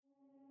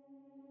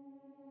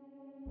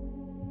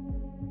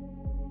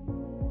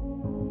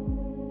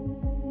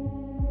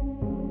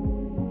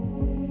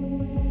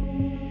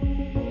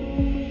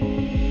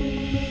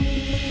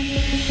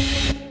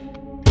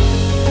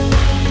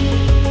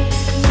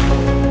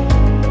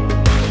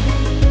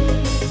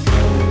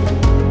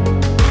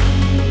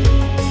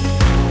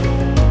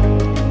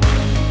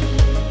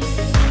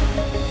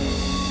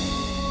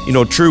You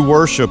know, true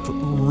worship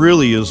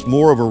really is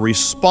more of a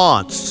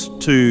response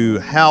to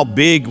how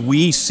big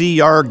we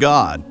see our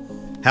God,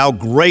 how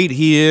great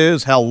He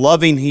is, how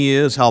loving He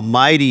is, how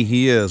mighty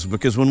He is.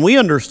 Because when we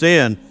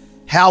understand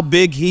how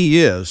big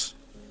He is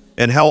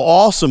and how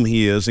awesome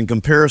He is in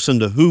comparison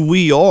to who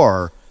we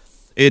are,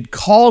 it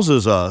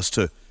causes us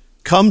to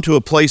come to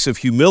a place of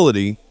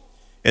humility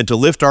and to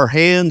lift our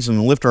hands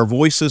and lift our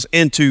voices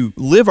and to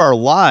live our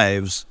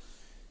lives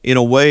in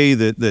a way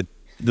that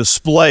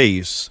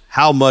displays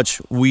how much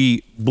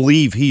we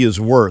believe He is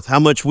worth, how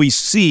much we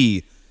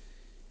see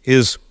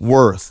His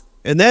worth.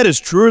 And that is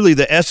truly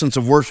the essence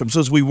of worship. So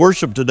as we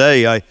worship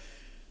today,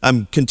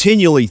 I'm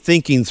continually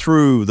thinking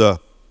through the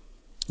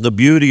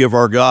beauty of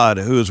our God,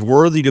 who is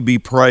worthy to be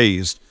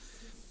praised.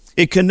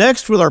 It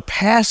connects with our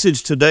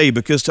passage today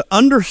because to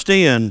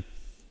understand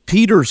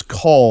Peter's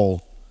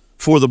call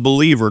for the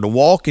believer to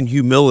walk in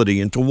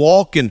humility and to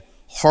walk in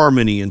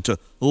harmony and to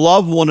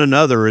love one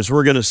another, as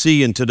we're going to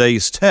see in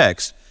today's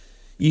text,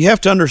 you have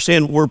to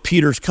understand where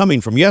Peter's coming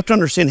from. You have to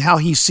understand how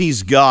he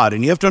sees God,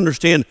 and you have to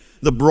understand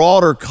the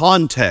broader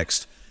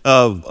context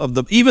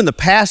of even the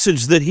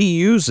passage that he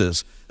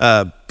uses.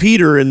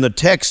 Peter in the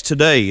text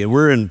today, and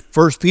we're in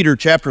 1 Peter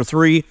chapter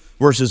 3,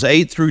 verses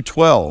 8 through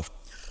 12.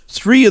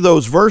 3 of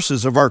those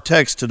verses of our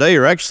text today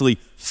are actually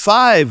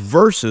 5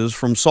 verses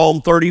from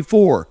Psalm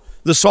 34,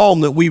 the psalm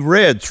that we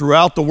read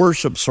throughout the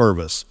worship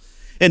service.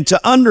 And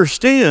to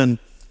understand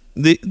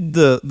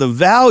the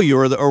value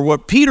or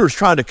what Peter's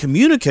trying to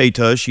communicate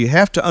to us, you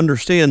have to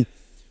understand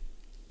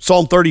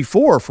Psalm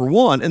 34 for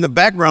one, and the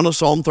background of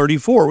Psalm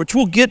 34, which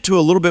we'll get to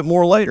a little bit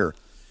more later.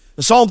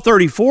 Psalm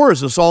 34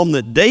 is a psalm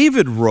that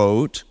David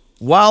wrote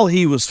while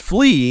he was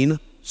fleeing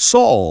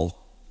Saul.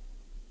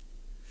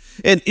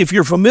 And if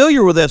you're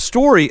familiar with that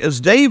story, as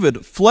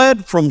David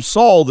fled from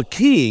Saul the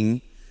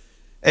king,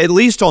 at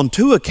least on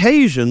 2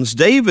 occasions,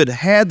 David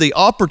had the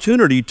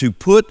opportunity to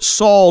put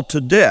Saul to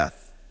death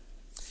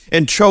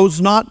and chose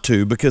not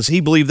to because he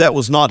believed that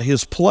was not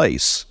his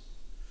place.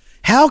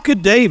 How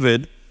could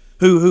David,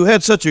 who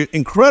had such an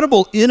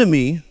incredible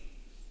enemy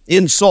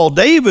in Saul,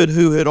 David,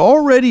 who had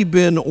already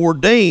been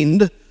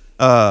ordained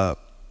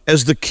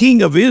as the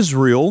king of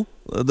Israel,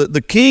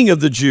 the king of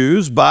the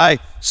Jews by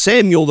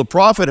Samuel the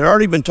prophet, had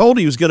already been told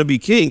he was going to be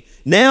king,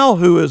 now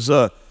who is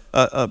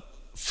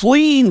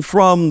fleeing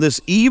from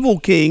this evil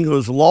king who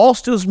has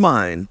lost his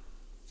mind,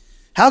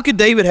 how could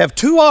David have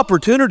 2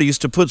 opportunities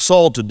to put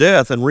Saul to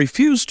death and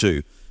refuse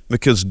to?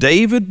 Because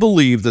David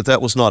believed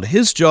that was not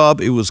his job,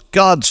 it was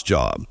God's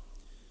job.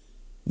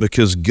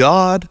 Because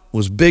God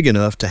was big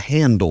enough to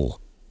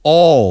handle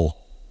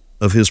all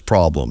of his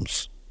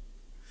problems.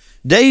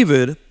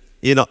 David,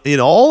 in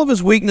all of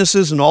his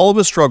weaknesses and all of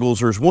his struggles,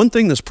 there's one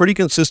thing that's pretty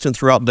consistent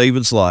throughout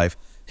David's life.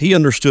 He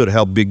understood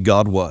how big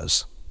God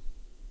was.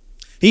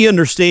 He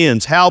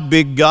understands how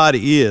big God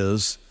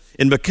is,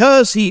 and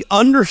because he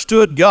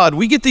understood God,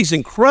 we get these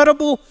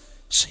incredible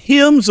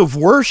hymns of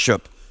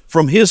worship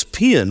from his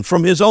pen,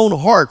 from his own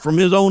heart, from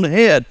his own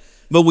head,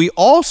 but we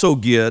also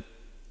get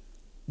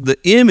the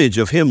image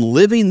of him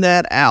living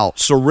that out,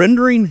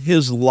 surrendering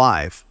his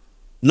life,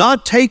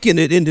 not taking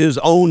it into his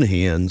own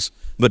hands,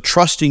 but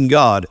trusting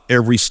God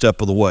every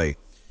step of the way.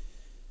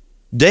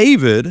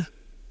 David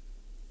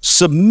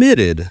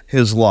submitted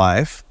his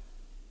life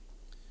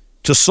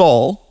to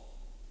Saul,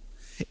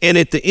 and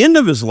at the end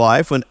of his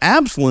life, when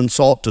Absalom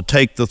sought to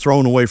take the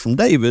throne away from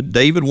David,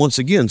 David once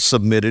again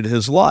submitted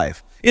his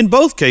life. In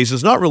both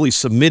cases, not really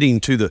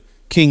submitting to the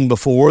king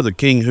before, the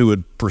king who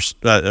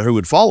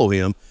would follow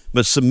him,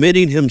 but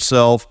submitting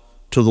himself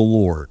to the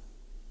Lord.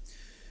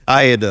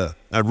 I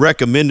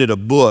recommended a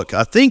book.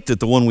 I think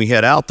that the one we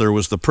had out there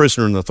was The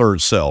Prisoner in the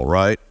Third Cell,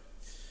 right?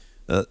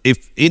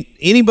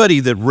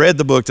 Anybody that read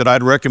the book that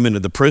I'd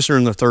recommended, The Prisoner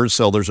in the Third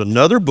Cell, there's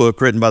another book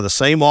written by the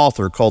same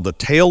author called The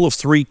Tale of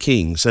Three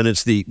Kings, and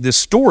it's this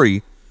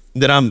story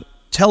that I'm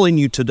telling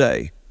you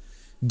today.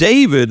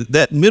 David,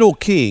 that middle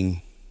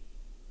king,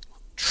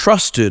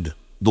 trusted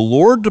the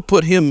Lord to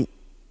put him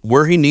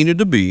where he needed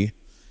to be,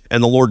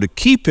 and the Lord to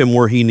keep him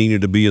where he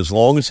needed to be as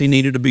long as he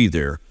needed to be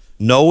there,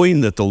 knowing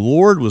that the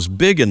Lord was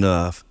big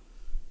enough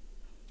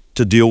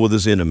to deal with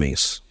his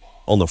enemies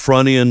on the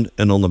front end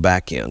and on the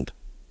back end.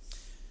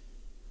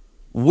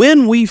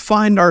 When we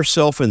find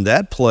ourselves in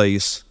that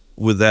place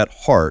with that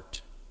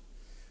heart,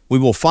 we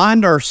will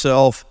find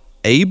ourselves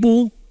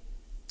able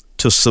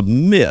to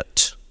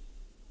submit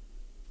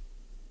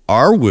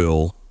our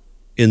will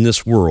in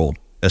this world,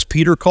 as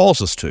Peter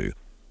calls us to.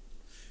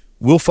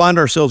 We'll find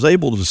ourselves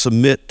able to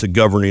submit to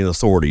governing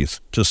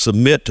authorities, to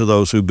submit to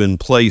those who've been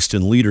placed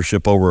in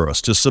leadership over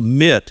us, to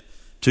submit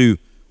to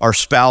our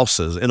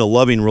spouses in a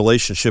loving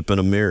relationship in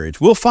a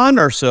marriage. We'll find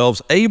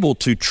ourselves able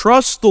to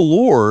trust the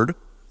Lord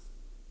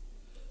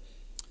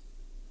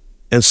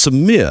and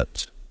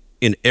submit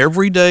in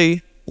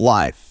everyday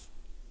life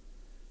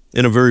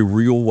in a very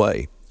real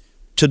way.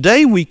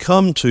 Today we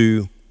come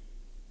to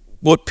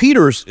what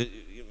Peter's,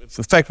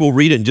 in fact, we'll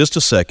read it in just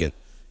a second.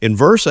 In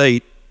verse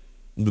 8,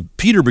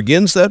 Peter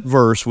begins that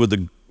verse with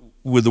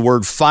the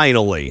word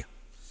finally.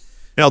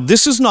 Now,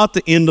 this is not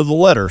the end of the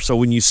letter. So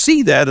when you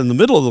see that in the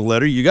middle of the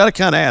letter, you got to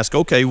kind of ask,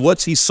 okay,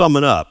 what's he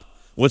summing up?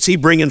 What's he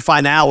bringing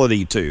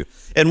finality to?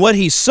 And what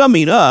he's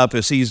summing up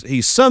is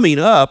he's summing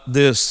up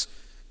this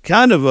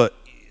kind of a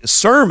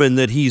sermon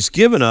that he's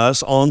given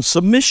us on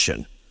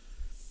submission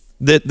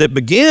that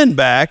began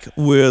back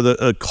with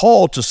a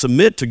call to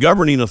submit to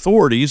governing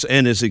authorities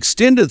and is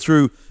extended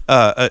through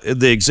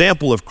the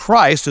example of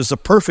Christ as a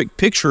perfect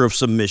picture of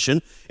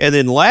submission. And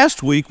then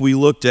last week we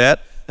looked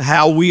at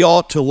how we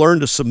ought to learn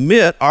to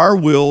submit our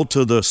will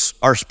to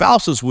our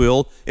spouse's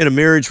will in a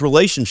marriage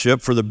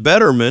relationship for the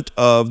betterment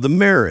of the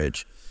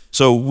marriage.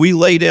 So we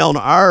lay down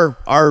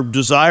our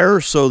desire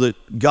so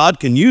that God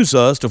can use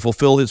us to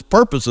fulfill his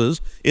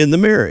purposes in the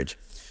marriage.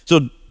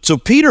 So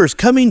Peter is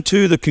coming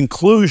to the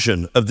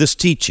conclusion of this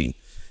teaching.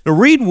 Now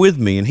read with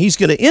me, and he's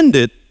going to end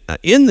it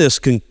in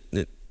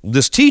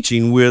this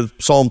teaching with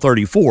Psalm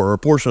 34, or a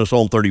portion of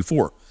Psalm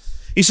 34.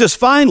 He says,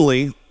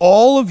 finally,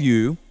 all of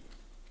you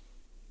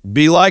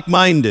be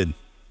like-minded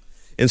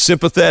and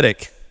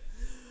sympathetic.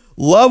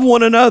 Love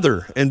one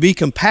another and be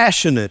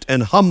compassionate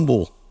and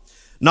humble,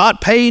 not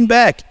paying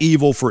back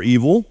evil for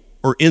evil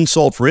or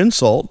insult for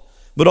insult,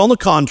 but on the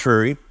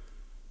contrary,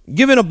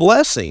 giving a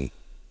blessing,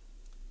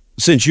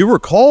 since you were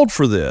called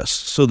for this,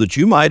 so that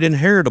you might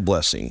inherit a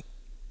blessing.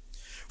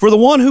 For the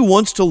one who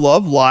wants to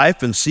love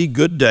life and see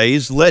good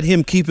days, let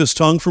him keep his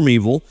tongue from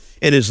evil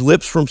and his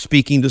lips from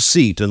speaking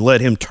deceit, and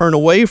let him turn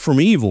away from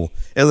evil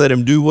and let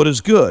him do what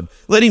is good.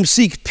 Let him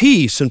seek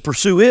peace and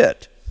pursue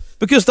it,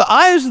 because the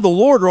eyes of the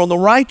Lord are on the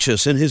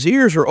righteous and his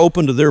ears are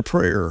open to their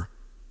prayer.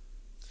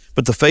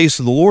 But the face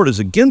of the Lord is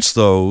against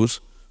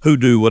those who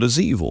do what is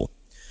evil.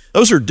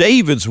 Those are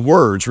David's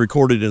words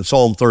recorded in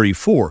Psalm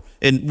 34.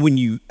 And when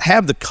you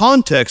have the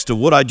context of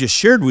what I just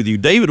shared with you,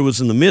 David was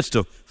in the midst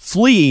of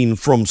fleeing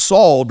from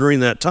Saul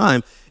during that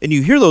time. And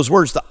you hear those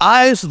words, the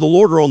eyes of the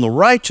Lord are on the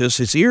righteous,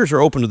 his ears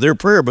are open to their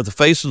prayer, but the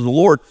face of the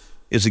Lord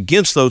is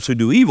against those who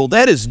do evil.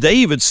 That is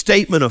David's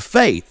statement of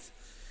faith.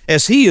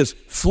 As he is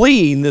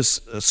fleeing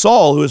this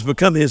Saul who has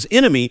become his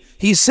enemy,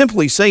 he's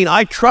simply saying,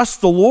 I trust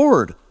the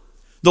Lord.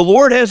 The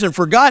Lord hasn't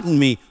forgotten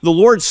me. The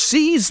Lord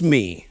sees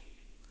me.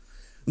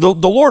 The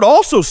Lord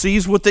also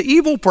sees what the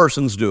evil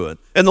person's doing,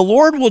 and the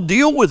Lord will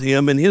deal with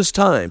him in his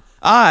time.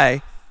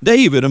 I,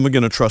 David, am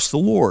going to trust the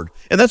Lord.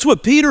 And that's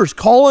what Peter's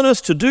calling us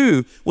to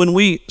do when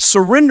we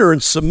surrender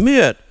and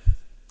submit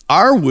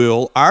our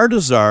will, our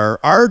desire,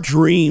 our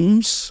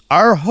dreams,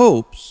 our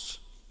hopes,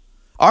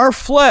 our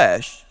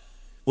flesh.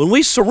 When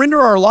we surrender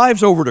our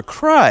lives over to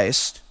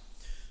Christ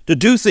to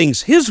do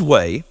things his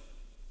way,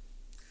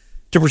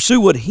 to pursue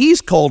what he's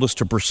called us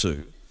to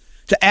pursue,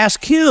 to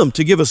ask him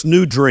to give us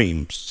new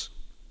dreams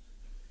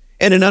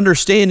and an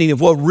understanding of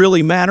what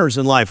really matters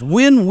in life.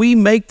 When we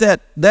make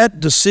that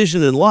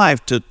decision in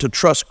life to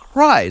trust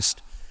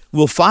Christ,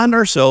 we'll find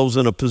ourselves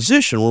in a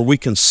position where we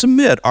can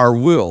submit our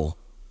will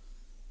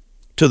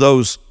to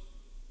those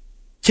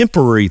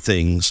temporary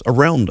things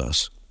around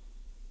us.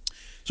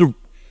 So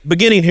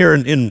beginning here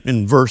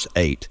in verse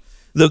 8,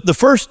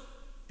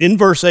 in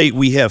verse 8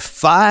 we have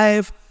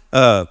five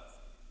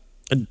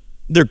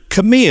they're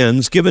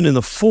commands given in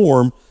the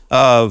form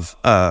of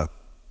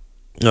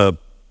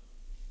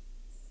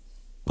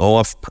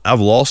I've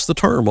lost the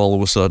term all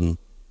of a sudden.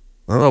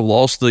 I've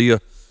lost the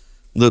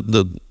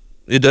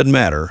it doesn't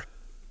matter.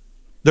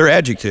 They're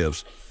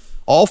adjectives.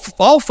 All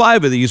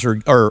five of these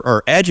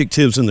are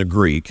adjectives in the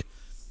Greek,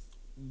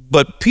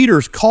 but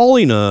Peter's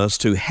calling us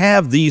to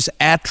have these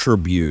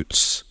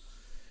attributes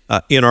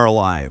in our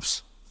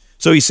lives.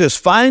 So he says,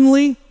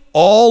 finally,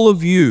 all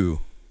of you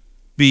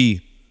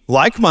be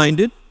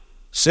like-minded,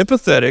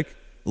 sympathetic,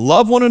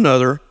 love one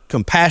another,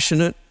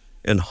 compassionate,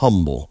 and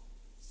humble.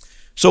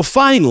 So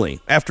finally,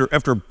 after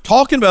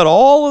talking about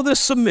all of this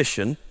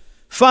submission,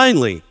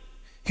 finally,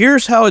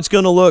 here's how it's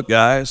going to look,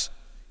 guys.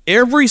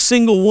 Every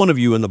single one of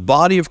you in the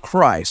body of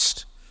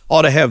Christ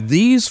ought to have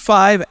these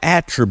five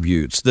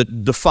attributes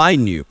that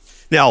define you.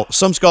 Now,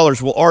 some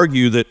scholars will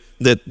argue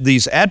that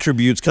these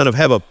attributes kind of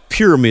have a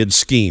pyramid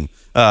scheme.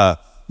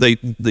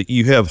 That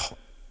you have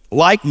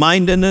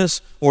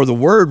like-mindedness, or the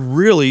word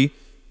really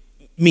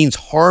means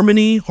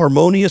harmony,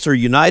 harmonious, or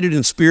united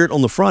in spirit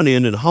on the front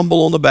end and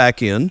humble on the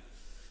back end.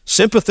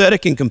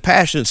 Sympathetic and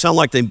compassionate sound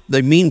like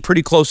they mean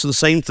pretty close to the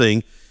same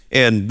thing.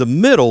 And the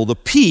middle, the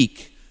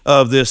peak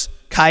of this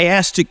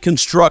chiastic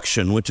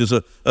construction, which is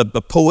a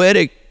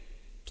poetic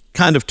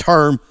kind of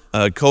term,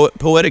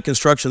 poetic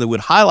construction that would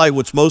highlight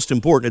what's most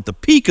important at the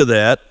peak of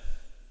that,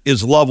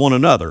 is love one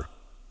another.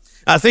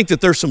 I think that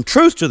there's some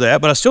truth to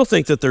that, but I still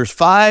think that there's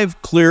five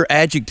clear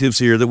adjectives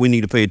here that we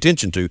need to pay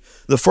attention to.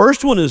 The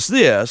first one is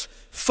this: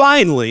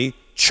 finally,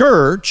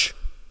 church,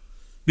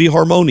 be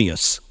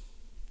harmonious.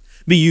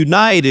 Be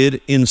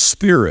united in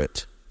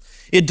spirit.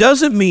 It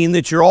doesn't mean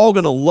that you're all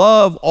going to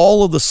love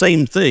all of the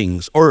same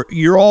things or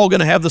you're all going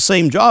to have the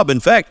same job. In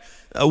fact,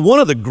 one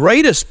of the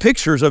greatest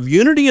pictures of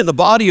unity in the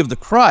body of the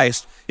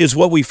Christ is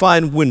what we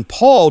find when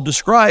Paul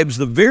describes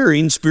the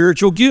varying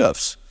spiritual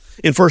gifts.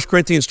 In 1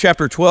 Corinthians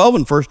chapter 12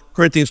 and 1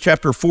 Corinthians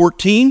chapter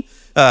 14,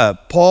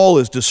 Paul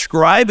is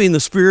describing the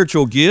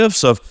spiritual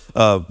gifts of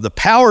the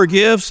power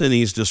gifts, and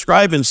he's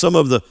describing some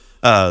of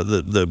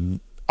the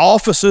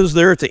offices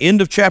there at the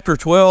end of chapter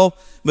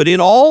 12. But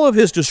in all of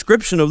his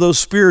description of those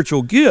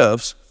spiritual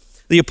gifts,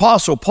 the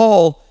Apostle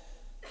Paul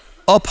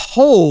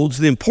upholds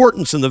the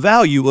importance and the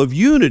value of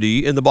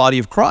unity in the body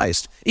of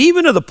Christ,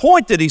 even to the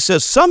point that he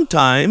says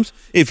sometimes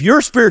if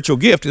your spiritual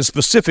gift, and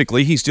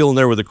specifically he's still in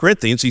there with the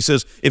Corinthians, he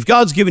says if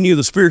God's given you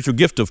the spiritual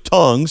gift of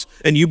tongues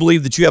and you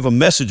believe that you have a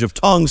message of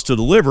tongues to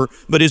deliver,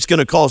 but it's going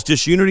to cause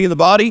disunity in the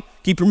body,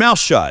 keep your mouth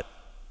shut.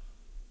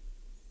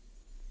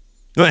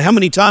 How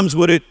many times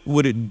would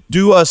it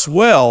do us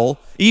well,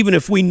 even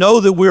if we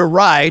know that we're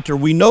right or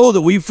we know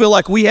that we feel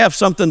like we have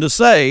something to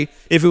say,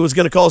 if it was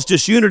going to cause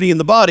disunity in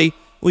the body,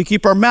 we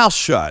keep our mouth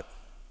shut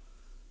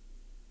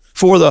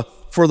for the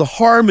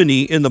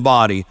harmony in the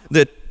body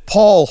that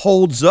Paul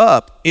holds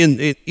up in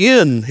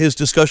his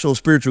discussion of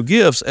spiritual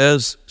gifts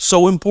as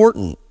so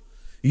important.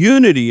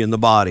 Unity in the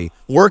body,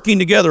 working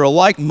together, a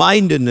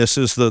like-mindedness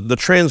is the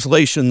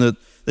translation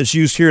that's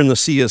used here in the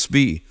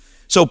CSB.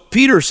 So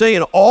Peter's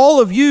saying, all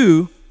of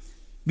you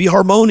be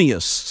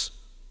harmonious,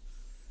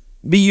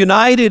 be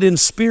united in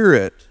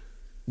spirit,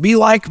 be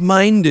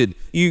like-minded.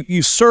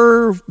 You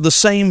serve the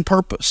same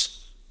purpose.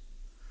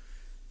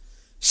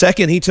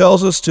 Second, he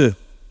tells us to,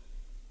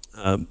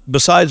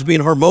 besides being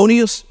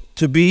harmonious,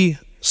 to be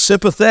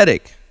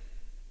sympathetic,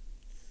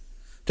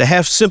 to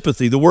have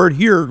sympathy. The word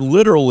here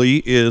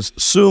literally is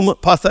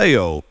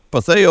sympatheo.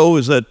 Patheo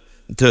is that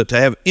to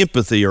have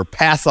empathy or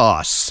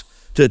pathos,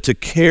 to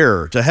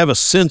care, to have a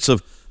sense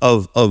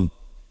of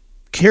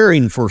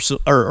caring for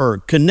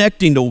or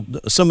connecting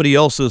to somebody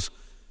else's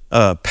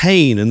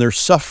pain and their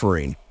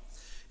suffering.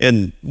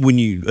 And when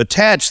you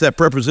attach that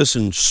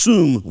preposition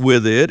sum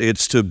with it,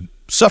 it's to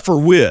suffer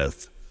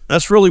with.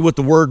 That's really what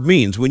the word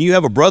means. When you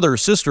have a brother or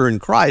sister in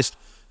Christ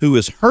who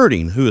is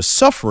hurting, who is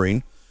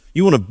suffering,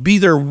 you want to be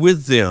there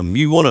with them.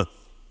 You want to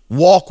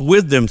walk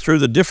with them through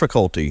the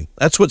difficulty.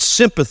 That's what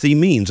sympathy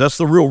means. That's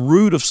the real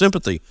root of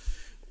sympathy.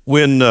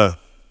 When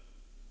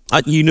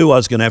you knew I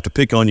was going to have to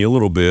pick on you a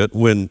little bit.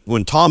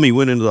 When Tommy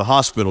went into the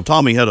hospital,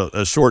 Tommy had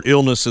a short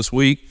illness this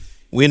week.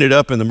 We ended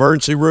up in the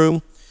emergency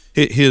room.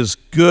 His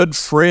good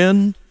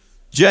friend,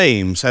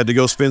 James, had to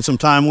go spend some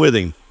time with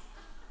him.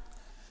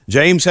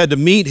 James had to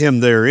meet him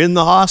there in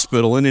the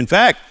hospital. And in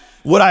fact,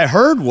 what I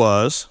heard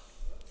was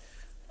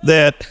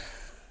that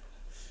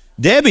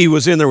Debbie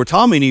was in there with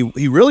Tommy, and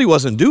he really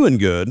wasn't doing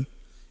good.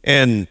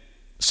 And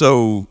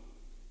so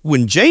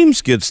when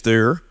James gets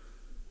there,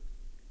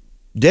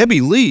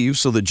 Debbie leaves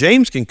so that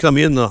James can come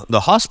in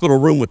the hospital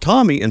room with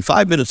Tommy, and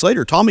 5 minutes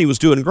later, Tommy was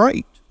doing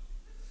great.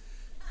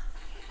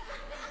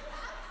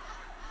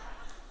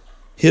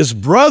 His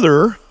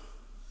brother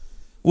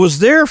was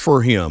there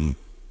for him,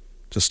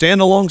 to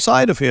stand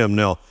alongside of him.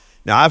 Now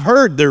I've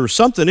heard there's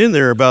something in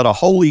there about a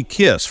holy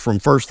kiss from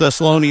 1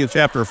 Thessalonians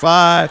chapter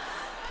 5.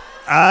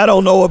 I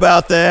don't know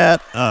about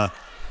that.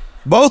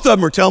 Both of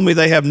them are telling me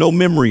they have no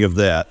memory of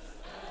that.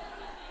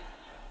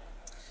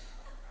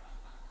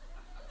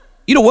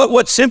 You know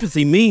what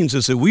sympathy means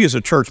is that we as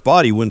a church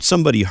body, when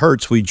somebody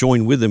hurts, we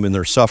join with them in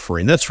their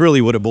suffering. That's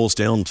really what it boils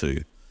down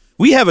to.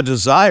 We have a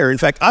desire. In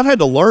fact, I've had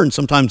to learn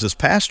sometimes as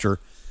pastor,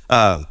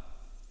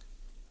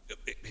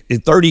 in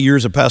 30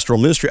 years of pastoral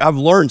ministry, I've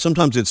learned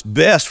sometimes it's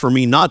best for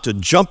me not to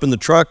jump in the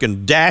truck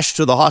and dash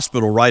to the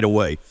hospital right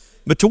away,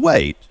 but to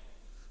wait.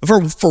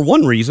 For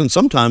one reason,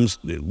 sometimes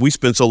we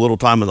spend so little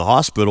time in the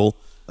hospital,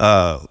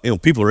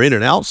 people are in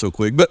and out so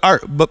quick,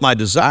 but my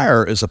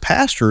desire as a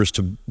pastor is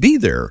to be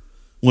there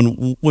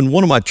when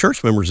one of my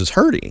church members is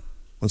hurting,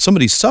 when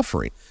somebody's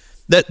suffering,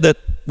 that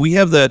we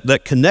have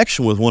that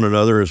connection with one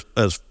another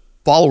as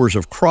followers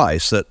of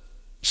Christ, that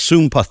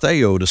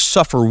sympatheo, to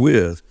suffer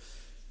with.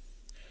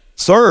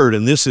 Third,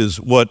 and this is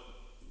what,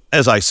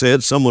 as I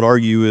said, some would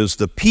argue is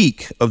the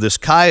peak of this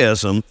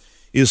chiasm,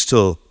 is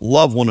to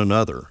love one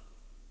another.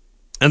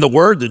 And the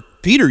word that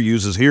Peter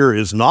uses here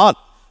is not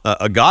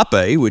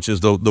agape, which is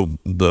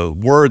the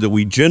word that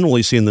we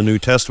generally see in the New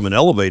Testament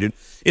elevated.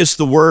 It's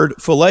the word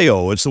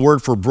phileo. It's the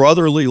word for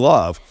brotherly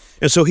love.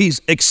 And so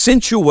he's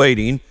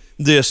accentuating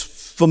this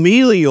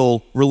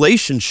familial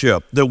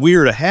relationship that we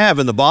are to have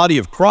in the body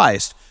of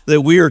Christ,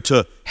 that we are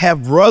to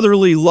have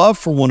brotherly love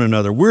for one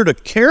another. We're to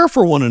care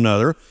for one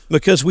another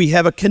because we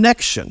have a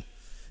connection.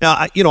 Now,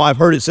 I've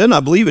heard it said, and I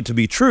believe it to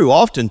be true,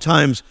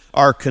 oftentimes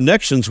our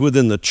connections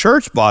within the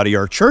church body,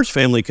 our church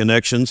family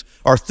connections,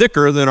 are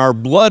thicker than our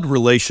blood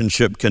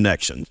relationship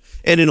connections.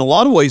 And in a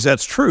lot of ways,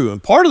 that's true.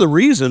 And part of the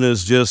reason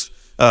is just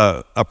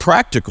a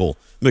practical,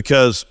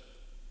 because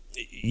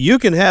you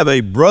can have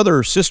a brother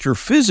or sister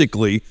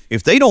physically.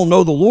 If they don't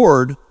know the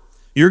Lord,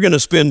 you're going to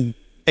spend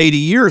 80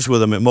 years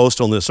with them at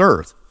most on this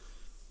earth.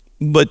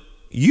 But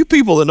you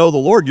people that know the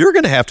Lord, you're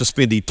going to have to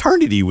spend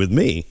eternity with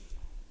me.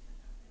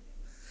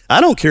 I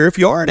don't care if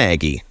you are an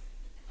Aggie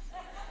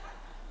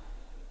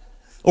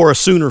or a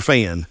Sooner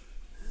fan.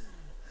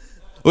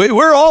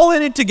 We're all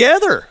in it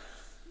together.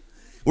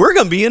 We're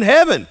going to be in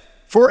heaven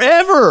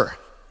forever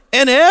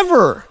and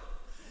ever.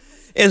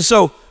 And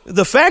so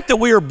the fact that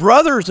we are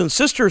brothers and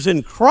sisters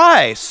in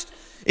Christ,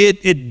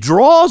 it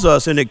draws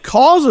us and it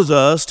causes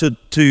us to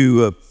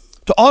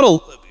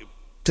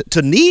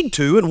need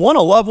to and want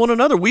to love one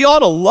another. We ought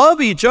to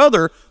love each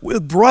other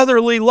with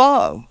brotherly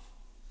love.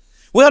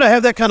 We ought to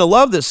have that kind of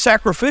love that's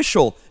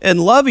sacrificial and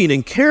loving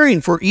and caring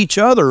for each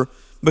other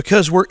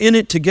because we're in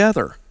it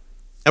together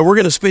and we're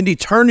going to spend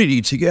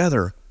eternity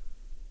together.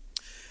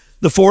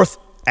 The fourth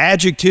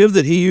adjective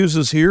that he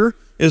uses here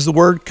is the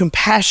word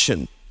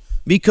compassion.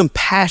 Be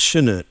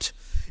compassionate.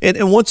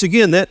 And once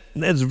again,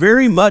 that's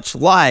very much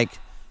like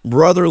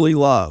brotherly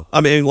love.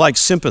 I mean, like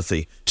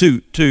sympathy,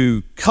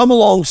 to come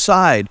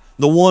alongside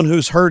the one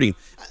who's hurting.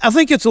 I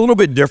think it's a little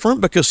bit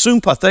different because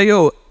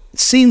sympatheo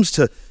seems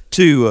to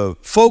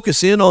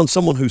focus in on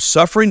someone who's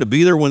suffering, to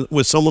be there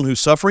with someone who's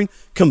suffering.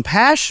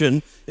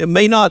 Compassion, it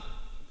may not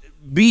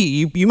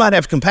be, you might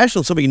have compassion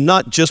on somebody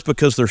not just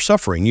because they're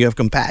suffering. You have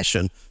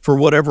compassion for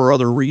whatever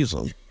other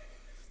reason.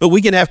 But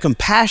we can have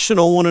compassion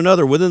on one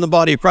another within the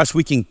body of Christ.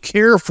 We can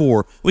care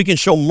for, we can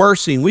show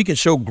mercy, and we can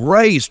show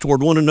grace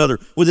toward one another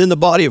within the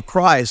body of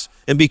Christ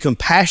and be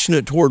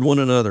compassionate toward one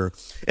another.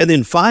 And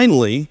then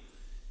finally,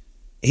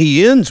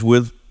 he ends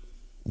with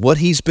what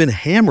he's been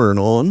hammering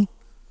on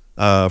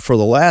for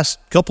the last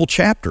couple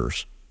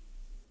chapters,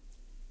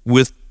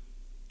 with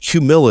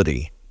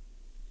humility,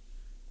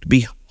 to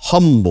be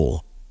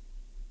humble.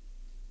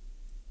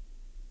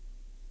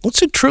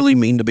 What's it truly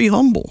mean to be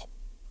humble?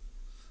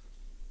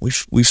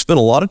 We've spent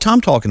a lot of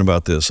time talking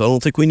about this. I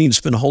don't think we need to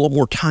spend a whole lot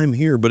more time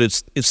here, but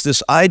it's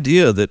this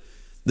idea that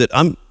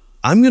I'm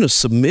going to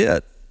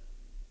submit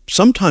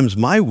sometimes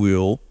my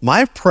will,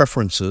 my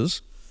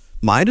preferences,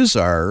 my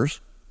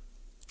desires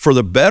for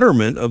the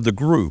betterment of the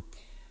group.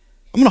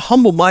 I'm going to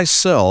humble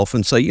myself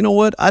and say, you know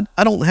what,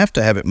 I don't have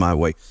to have it my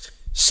way.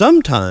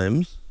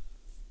 Sometimes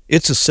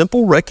it's a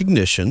simple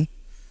recognition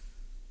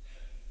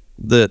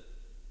that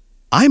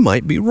I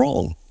might be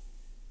wrong.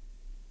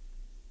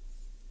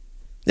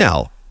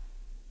 Now,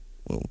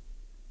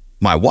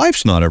 my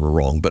wife's not ever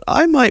wrong, but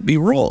I might be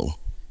wrong.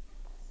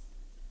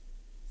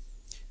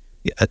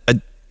 Yeah,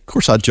 of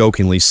course, I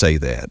jokingly say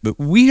that, but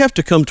we have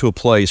to come to a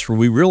place where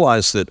we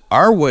realize that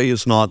our way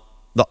is not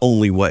the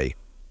only way.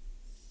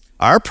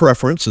 Our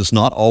preference is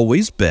not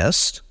always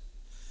best,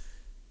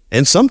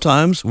 and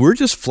sometimes we're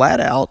just flat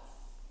out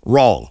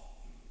wrong.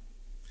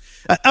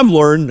 I've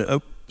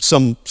learned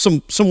some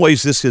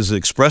ways this is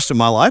expressed in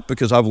my life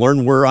because I've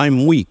learned where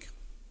I'm weak.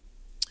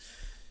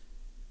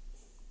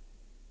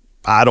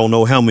 I don't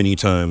know how many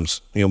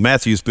times,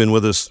 Matthew's been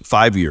with us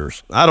 5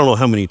 years. I don't know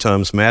how many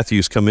times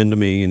Matthew's come into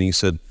me and he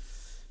said,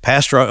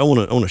 Pastor, I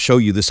want to show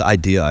you this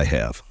idea I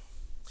have.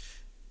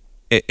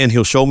 And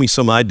he'll show me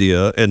some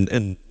idea,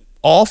 and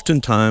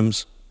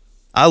oftentimes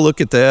I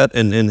look at that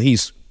and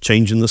he's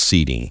changing the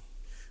seating,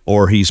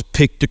 or he's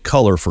picked a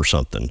color for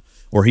something,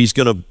 or he's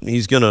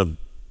gonna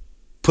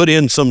put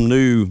in some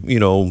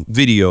new,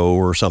 video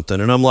or something.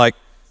 And I'm like,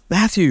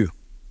 Matthew,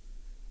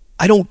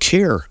 I don't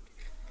care.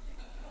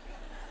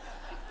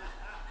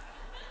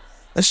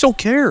 I just don't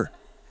care.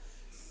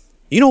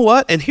 You know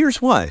what? And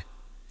here's why.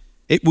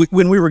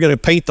 When we were going to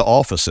paint the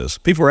offices,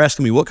 people were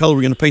asking me what color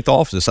we're going to paint the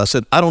offices. I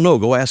said, I don't know.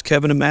 Go ask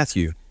Kevin and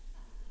Matthew.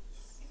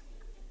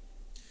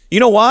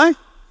 You know why?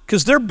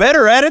 Because they're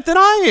better at it than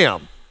I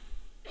am.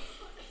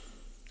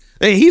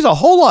 Hey, he's a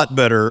whole lot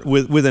better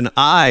with an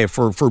eye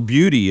for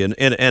beauty and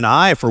an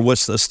eye for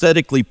what's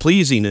aesthetically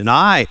pleasing, an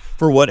eye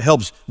for what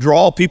helps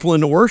draw people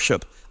into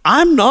worship.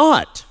 I'm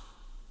not.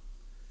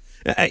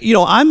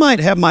 I might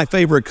have my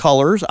favorite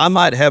colors, I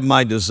might have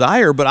my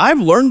desire, but I've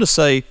learned to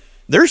say,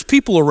 there's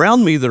people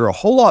around me that are a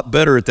whole lot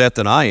better at that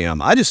than I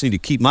am. I just need to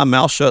keep my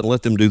mouth shut and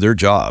let them do their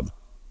job.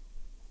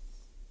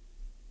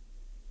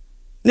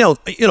 Now,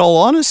 in all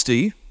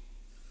honesty,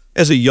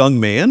 as a young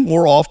man,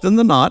 more often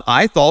than not,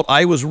 I thought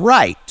I was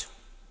right.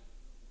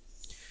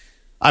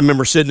 I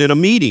remember sitting in a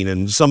meeting,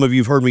 and some of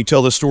you have heard me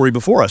tell this story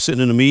before. I was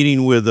sitting in a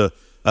meeting with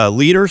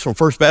leaders from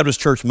First Baptist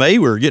Church May.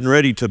 We were getting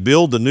ready to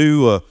build the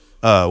new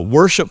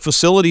worship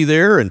facility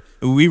there, and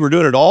we were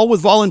doing it all with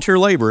volunteer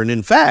labor. And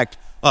in fact,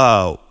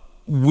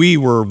 we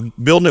were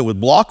building it with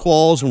block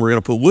walls, and we're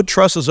going to put wood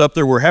trusses up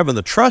there. We're having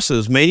the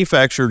trusses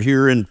manufactured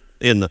here in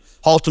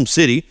Haltom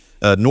City,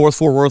 North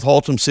Fort Worth,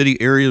 Haltom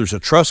City area. There's a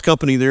truss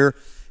company there,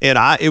 and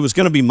it was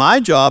going to be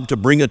my job to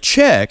bring a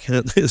check.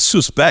 This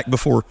was back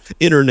before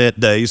internet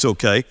days,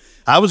 okay?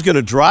 I was going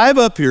to drive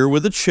up here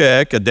with a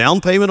check, a down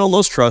payment on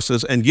those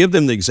trusses, and give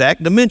them the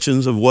exact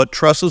dimensions of what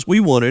trusses we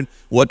wanted,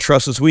 what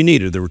trusses we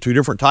needed. There were two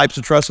different types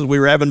of trusses we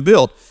were having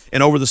built.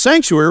 And over the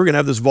sanctuary, we're going to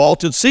have this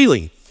vaulted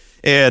ceiling.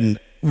 And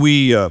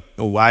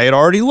I had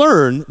already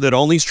learned that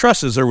on these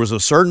trusses, there was a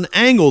certain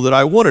angle that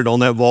I wanted on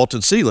that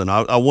vaulted ceiling.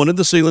 I wanted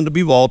the ceiling to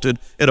be vaulted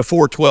at a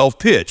 412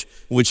 pitch,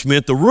 which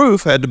meant the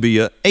roof had to be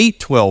a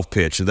 812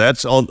 pitch.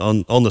 That's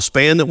on the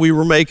span that we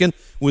were making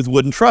with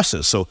wooden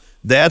trusses. So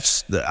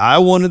I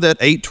wanted that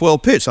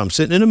 812 pitch. So I'm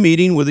sitting in a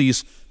meeting with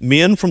these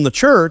men from the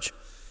church,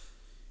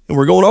 and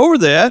we're going over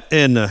that,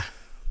 and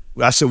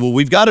I said, well,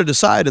 we've got to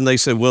decide. And they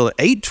said, well,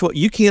 812,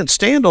 you can't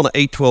stand on an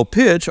 812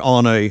 pitch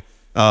on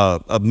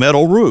a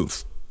metal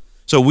roof.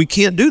 So we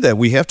can't do that.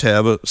 We have to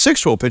have a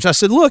 6-12 pitch. I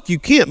said, look, you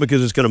can't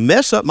because it's going to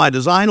mess up my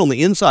design on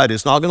the inside.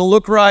 It's not going to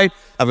look right.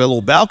 I've got a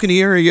little balcony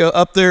area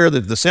up there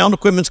that the sound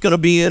equipment's going to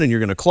be in, and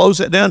you're going to close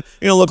that down.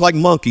 You're going to look like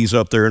monkeys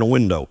up there in a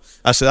window.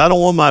 I said, I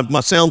don't want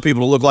my sound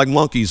people to look like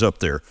monkeys up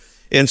there.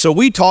 And so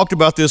we talked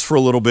about this for a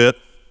little bit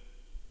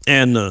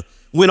and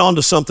went on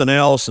to something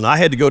else, and I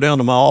had to go down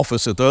to my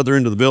office at the other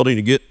end of the building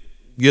to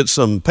get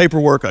some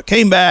paperwork. I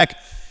came back,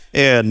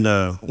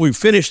 and we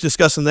finished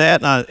discussing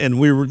that, and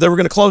they were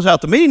going to close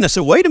out the meeting. I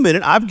said, wait a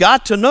minute, I've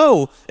got to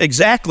know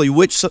exactly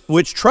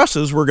which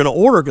trusses we're going to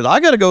order because I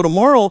got to go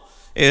tomorrow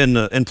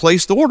and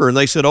place the order. And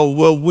they said, oh,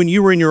 well, when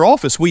you were in your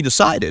office, we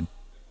decided.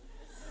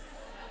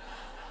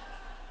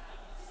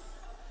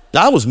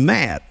 I was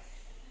mad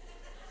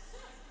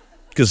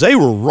because they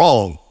were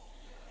wrong.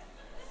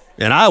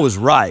 And I was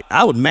right.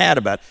 I was mad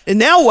about it. And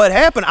now what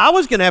happened, I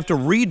was going to have to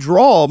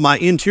redraw my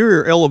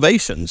interior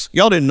elevations.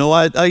 Y'all didn't know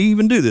I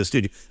even do this,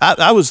 did you?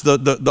 I was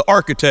the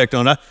architect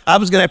on it. I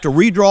was going to have to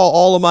redraw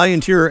all of my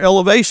interior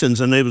elevations,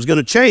 and it was going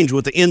to change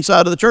what the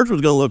inside of the church was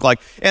going to look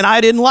like. And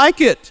I didn't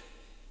like it.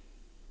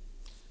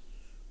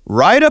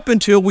 Right up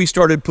until we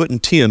started putting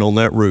tin on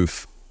that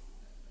roof.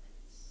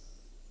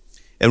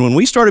 And when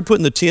we started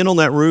putting the tin on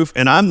that roof,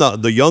 and I'm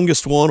the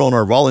youngest one on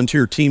our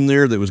volunteer team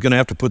there that was going to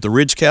have to put the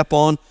ridge cap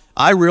on,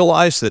 I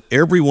realized that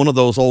every one of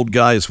those old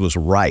guys was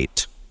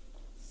right,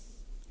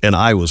 and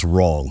I was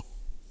wrong.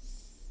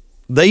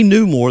 They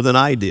knew more than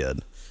I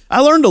did.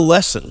 I learned a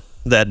lesson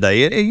that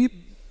day.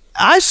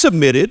 I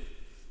submitted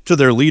to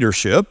their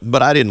leadership,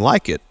 but I didn't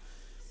like it.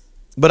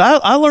 But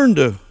I learned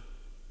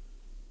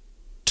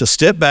to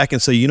step back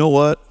and say, you know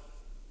what?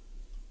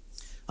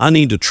 I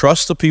need to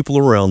trust the people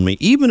around me,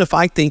 even if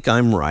I think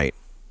I'm right.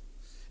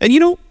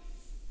 And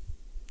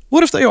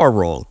what if they are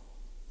wrong?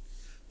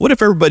 What if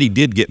everybody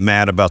did get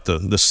mad about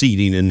the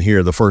seating in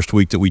here the first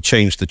week that we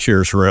changed the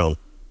chairs around?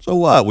 So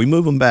what? We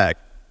move them back,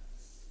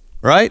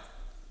 right?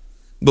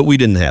 But we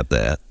didn't have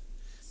that.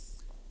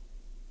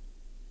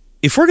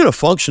 If we're going to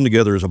function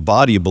together as a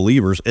body of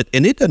believers,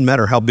 and it doesn't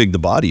matter how big the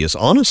body is,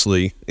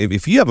 honestly,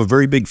 if you have a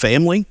very big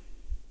family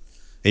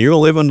and you're going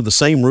to live under the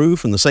same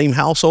roof in the same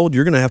household,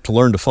 you're going to have to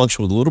learn to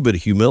function with a little bit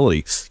of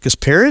humility. Because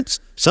parents,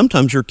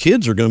 sometimes your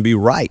kids are going to be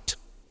right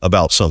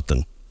about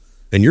something,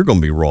 and you're going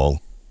to be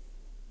wrong.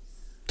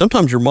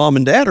 Sometimes your mom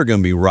and dad are going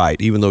to be right,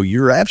 even though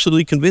you're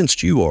absolutely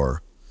convinced you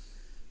are.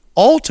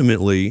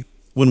 Ultimately,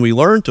 when we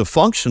learn to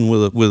function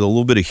with a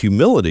little bit of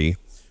humility,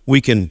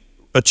 we can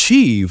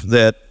achieve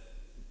that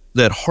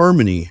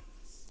harmony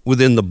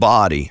within the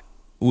body,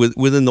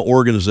 within the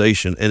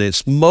organization, and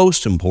it's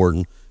most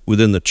important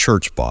within the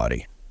church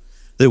body.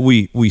 That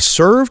we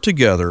serve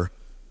together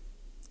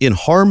in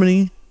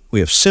harmony, we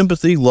have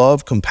sympathy,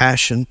 love,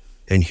 compassion,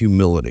 and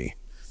humility.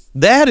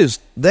 That is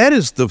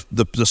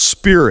the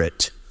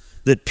spirit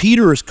that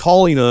Peter is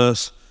calling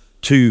us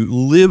to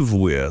live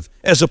with,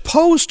 as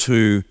opposed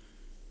to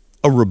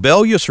a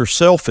rebellious or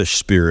selfish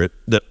spirit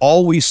that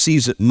always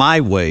sees it my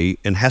way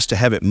and has to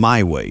have it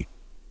my way,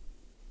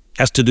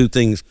 has to do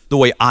things the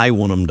way I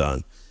want them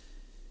done.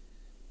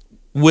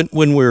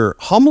 When we're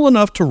humble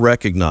enough to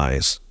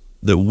recognize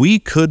that we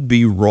could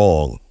be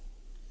wrong,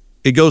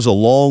 it goes a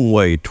long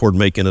way toward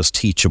making us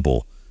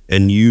teachable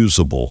and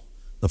usable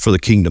for the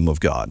kingdom of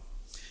God.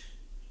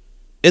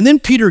 And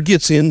then Peter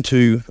gets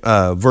into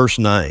verse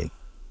 9.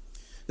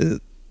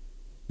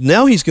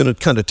 Now he's going to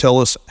kind of tell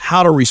us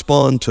how to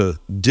respond to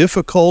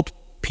difficult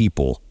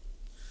people.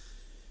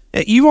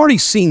 You've already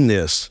seen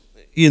this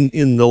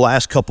in the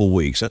last couple of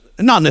weeks,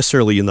 not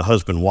necessarily in the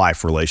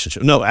husband-wife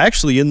relationship. No,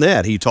 actually in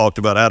that he talked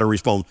about how to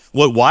respond.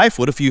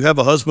 What if you have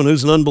a husband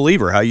who's an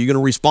unbeliever? How are you going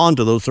to respond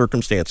to those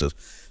circumstances?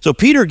 So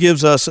Peter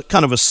gives us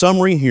kind of a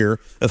summary here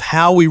of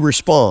how we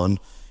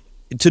respond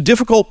to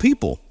difficult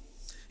people.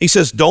 He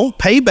says, don't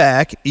pay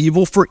back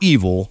evil for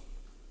evil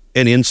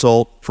and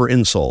insult for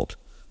insult.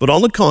 But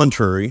on the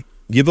contrary,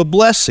 give a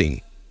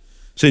blessing,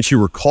 since you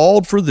were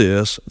called for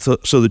this,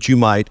 so that you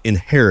might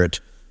inherit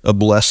a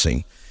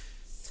blessing.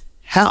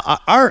 How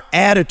our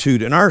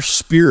attitude and our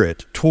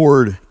spirit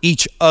toward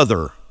each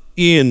other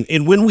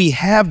in when we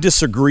have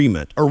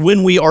disagreement or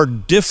when we are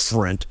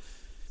different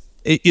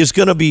is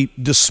going to be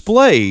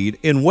displayed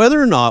in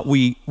whether or not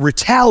we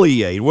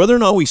retaliate, whether or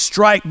not we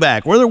strike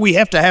back, whether we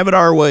have to have it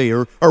our way,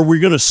 or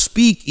we're going to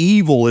speak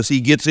evil, as he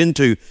gets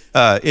into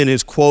in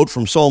his quote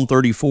from Psalm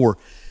 34.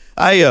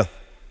 I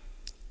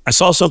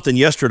saw something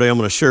yesterday I'm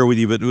going to share with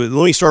you, but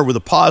let me start with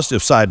the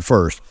positive side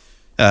first.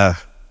 I'm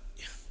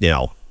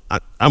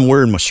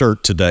wearing my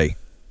shirt today.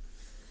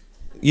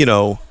 We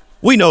know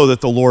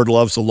that the Lord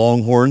loves the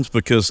Longhorns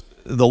because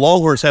the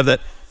Longhorns have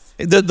that,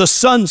 the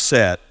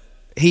sunset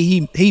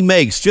he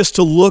makes just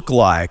to look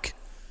like,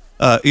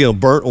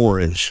 burnt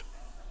orange.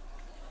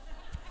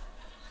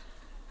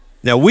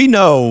 Now we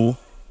know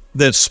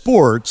that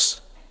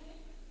sports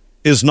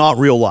is not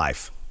real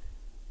life.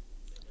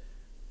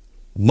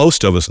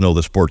 Most of us know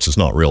that sports is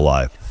not real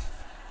life.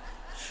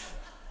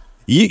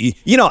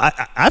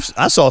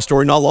 I saw a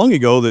story not long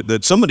ago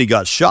that somebody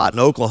got shot in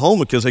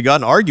Oklahoma because they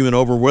got an argument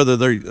over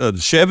whether a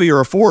Chevy or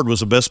a Ford was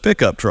the best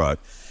pickup truck.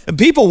 And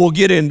people will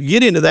get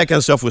into that kind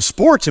of stuff with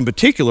sports in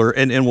particular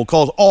and will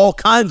cause all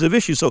kinds of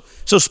issues.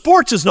 So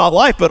sports is not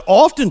life, but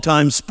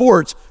oftentimes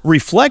sports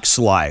reflects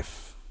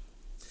life.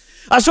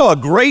 I saw a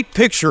great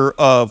picture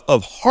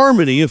of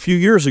harmony a few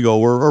years ago,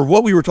 or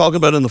what we were talking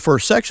about in the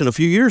first section a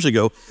few years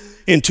ago.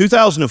 In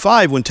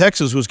 2005, when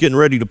Texas was getting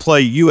ready to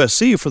play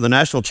USC for the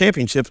national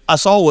championship, I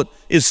saw what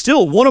is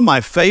still one of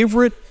my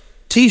favorite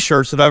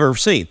T-shirts that I've ever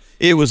seen.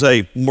 It was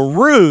a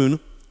maroon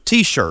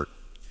T-shirt.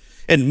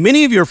 And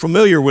many of you are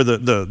familiar with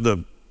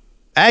the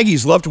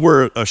Aggies love to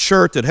wear a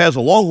shirt that has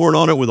a longhorn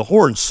on it with a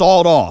horn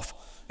sawed off,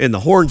 and the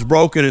horn's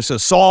broken. It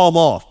says saw them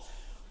off.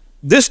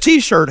 This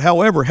T-shirt,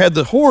 however, had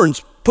the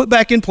horns put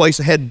back in place.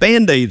 It had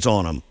Band-Aids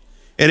on them,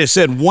 and it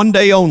said one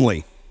day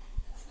only.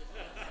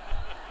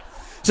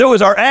 So it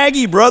was our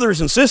Aggie brothers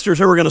and sisters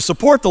who were going to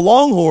support the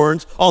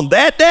Longhorns on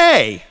that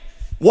day,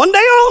 one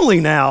day only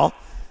now,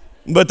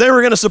 but they were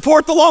going to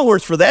support the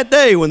Longhorns for that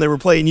day when they were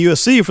playing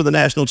USC for the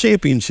national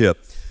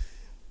championship.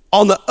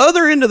 On the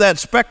other end of that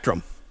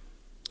spectrum,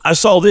 I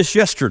saw this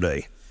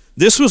yesterday.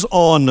 This was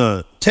on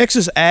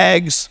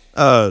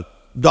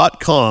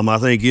TexasAgs.com. I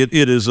think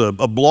it is a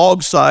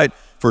blog site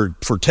for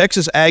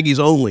Texas Aggies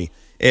only.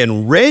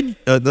 And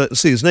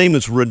his name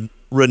is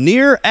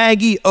Rainier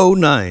Aggie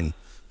 09.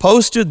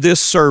 Posted this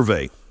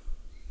survey.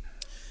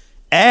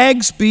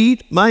 Ags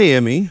beat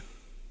Miami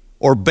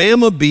or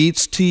Bama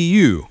beats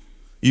TU.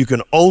 You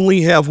can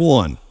only have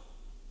one.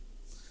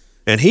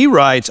 And he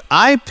writes,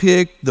 I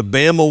picked the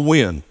Bama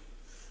win.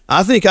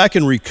 I think I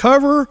can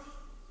recover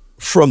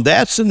from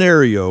that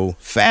scenario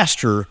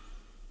faster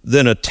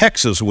than a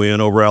Texas win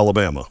over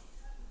Alabama.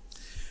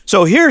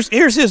 So here's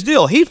his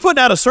deal. He's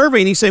putting out a survey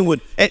and he's saying,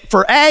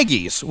 for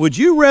Aggies, would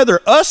you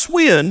rather us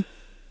win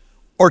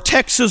or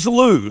Texas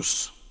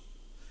lose?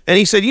 And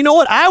he said, you know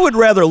what? I would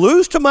rather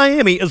lose to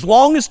Miami as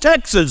long as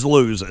Texas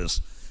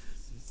loses.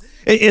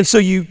 And so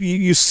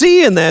you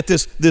see in that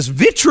this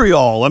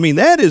vitriol. I mean,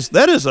 that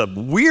is a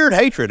weird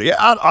hatred.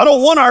 I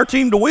don't want our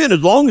team to win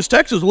as long as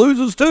Texas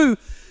loses too.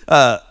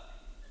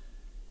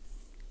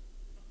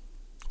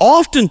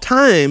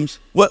 Oftentimes,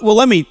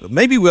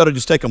 maybe we ought to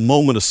just take a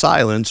moment of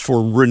silence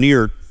for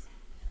Rainier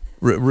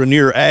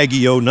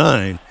Aggie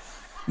 09,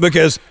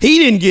 because he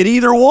didn't get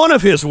either one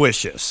of his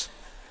wishes.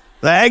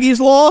 The Aggies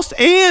lost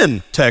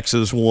and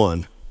Texas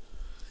won.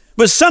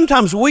 But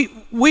sometimes what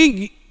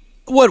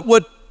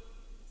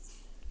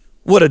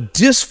a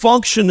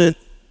dysfunction,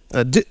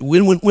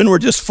 when we're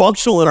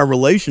dysfunctional in our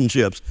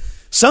relationships,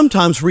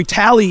 sometimes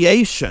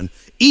retaliation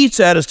eats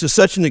at us to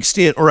such an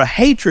extent, or a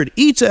hatred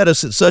eats at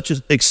us at such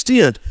an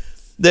extent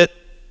that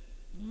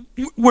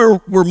we're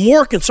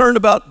more concerned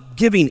about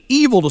giving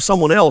evil to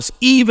someone else,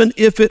 even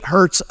if it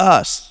hurts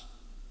us.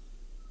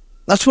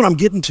 That's what I'm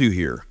getting to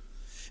here.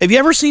 Have you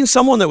ever seen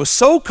someone that was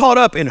so caught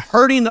up in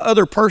hurting the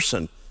other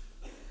person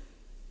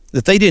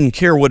that they didn't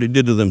care what it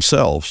did to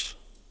themselves?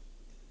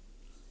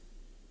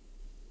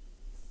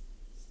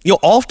 You know,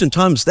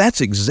 oftentimes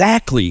that's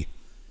exactly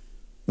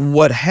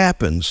what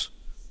happens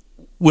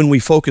when we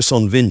focus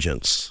on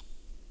vengeance,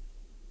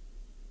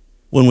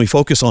 when we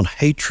focus on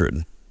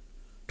hatred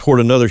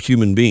toward another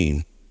human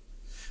being.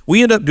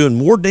 We end up doing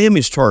more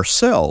damage to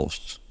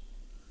ourselves,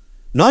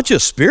 not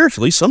just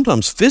spiritually,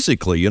 sometimes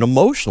physically and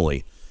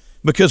emotionally,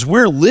 because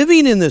we're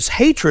living in this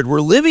hatred,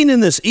 we're living in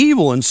this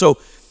evil. And so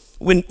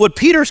what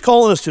Peter's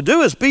calling us to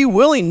do is be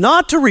willing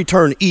not to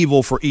return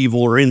evil for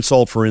evil or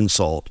insult for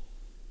insult.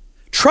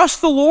 Trust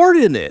the Lord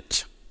in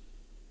it.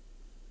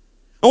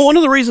 And one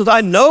of the reasons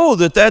I know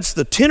that that's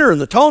the tenor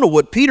and the tone of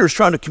what Peter's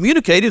trying to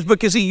communicate is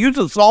because he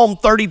uses Psalm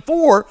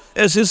 34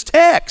 as his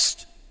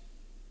text,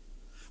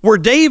 where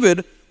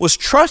David was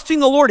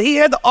trusting the Lord. He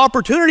had the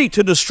opportunity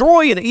to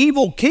destroy an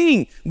evil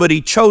king, but he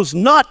chose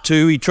not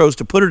to. He chose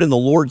to put it in the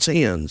Lord's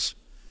hands.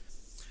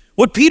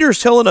 What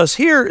Peter's telling us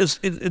here is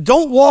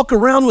don't walk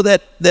around with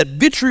that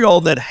vitriol,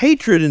 that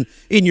hatred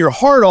in your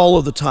heart all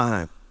of the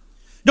time.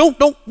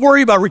 Don't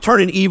worry about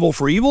returning evil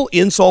for evil,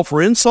 insult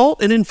for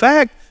insult, and in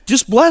fact,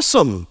 just bless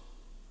them.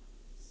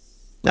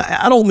 Now,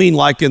 I don't mean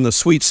like in the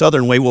sweet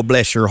Southern way, well,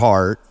 bless your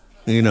heart,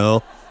 you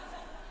know.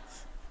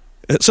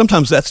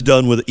 Sometimes that's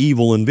done with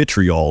evil and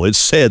vitriol. It's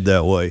said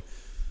that way.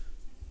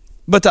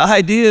 But the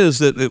idea is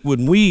that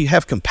when we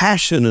have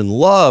compassion and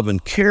love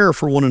and care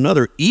for one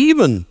another,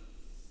 even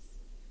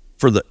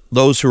for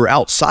those who are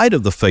outside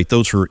of the faith,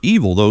 those who are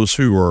evil, those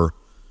who are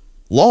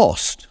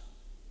lost,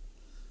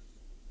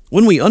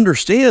 when we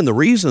understand the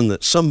reason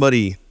that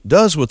somebody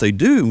does what they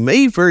do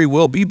may very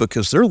well be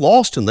because they're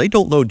lost and they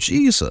don't know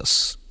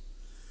Jesus,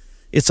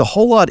 it's a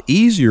whole lot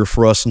easier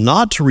for us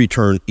not to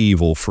return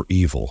evil for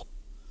evil.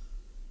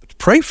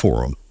 Pray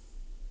for them,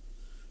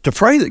 to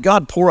pray that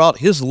God pour out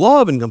his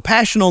love and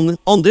compassion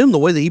on them the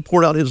way that he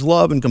poured out his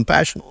love and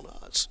compassion on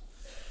us.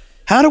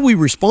 How do we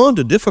respond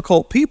to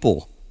difficult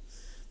people?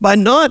 By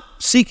not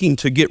seeking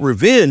to get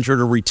revenge or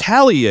to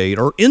retaliate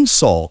or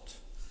insult.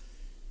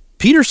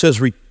 Peter says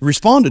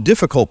respond to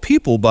difficult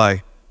people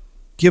by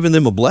giving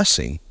them a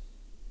blessing.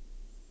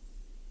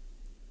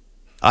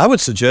 I would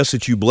suggest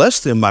that you bless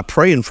them by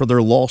praying for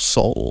their lost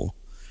soul,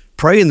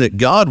 praying that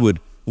God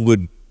would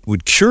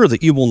would cure the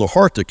evil in the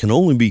heart that can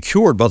only be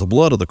cured by the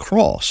blood of the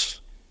cross.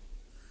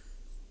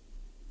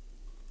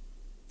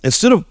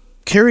 Instead of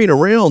carrying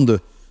around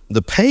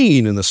the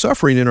pain and the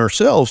suffering in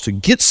ourselves to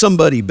get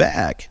somebody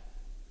back,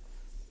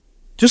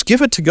 just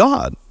give it to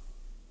God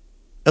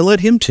and let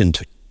him tend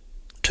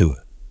to it.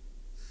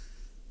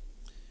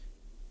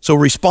 So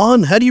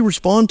how do you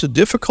respond to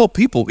difficult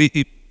people?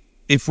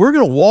 If we're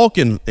going to walk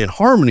in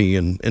harmony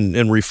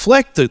and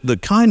reflect the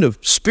kind of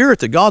spirit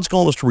that God's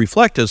calling us to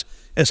reflect as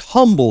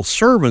humble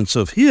servants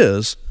of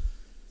his,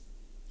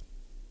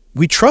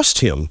 we trust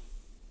him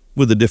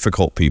with the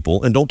difficult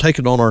people and don't take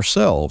it on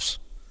ourselves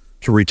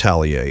to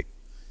retaliate.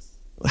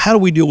 How do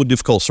we deal with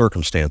difficult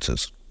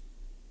circumstances?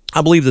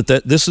 I believe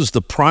that this is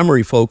the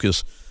primary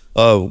focus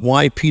of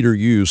why Peter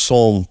used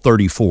Psalm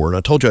 34. And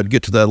I told you I'd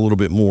get to that a little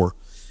bit more.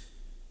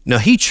 Now,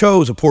 he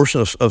chose a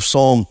portion of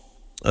Psalm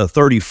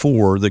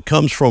 34 that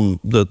comes from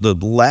the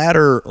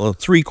latter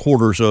three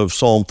quarters of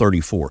Psalm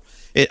 34.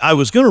 I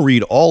was going to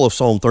read all of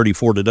Psalm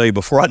 34 today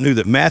before I knew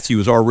that Matthew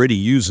was already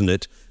using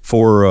it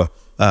for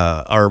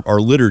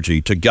our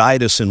liturgy to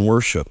guide us in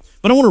worship.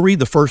 But I want to read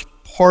the first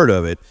part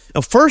of it.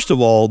 Now, first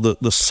of all, the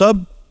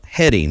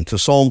subheading to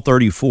Psalm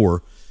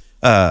 34,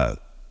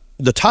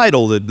 the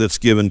title that's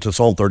given to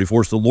Psalm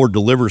 34 is "The Lord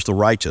Delivers the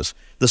Righteous."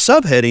 The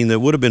subheading that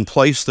would have been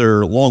placed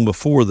there long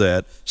before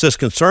that says,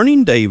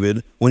 "Concerning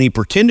David, when he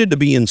pretended to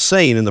be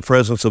insane in the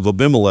presence of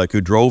Abimelech,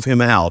 who drove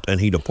him out,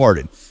 and he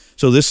departed."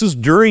 So this is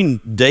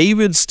during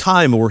David's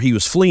time where he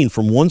was fleeing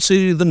from one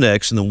city to the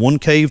next and then one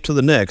cave to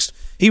the next.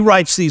 He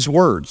writes these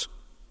words.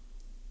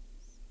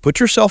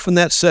 Put yourself in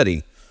that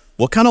setting.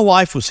 What kind of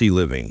life was he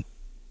living?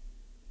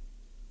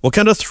 What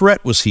kind of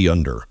threat was he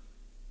under?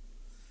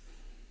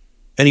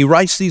 And he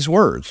writes these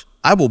words,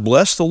 "I will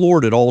bless the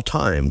Lord at all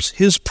times.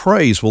 His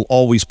praise will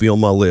always be on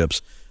my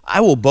lips.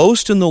 I will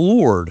boast in the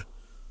Lord.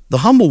 The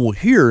humble will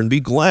hear and be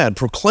glad.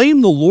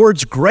 Proclaim the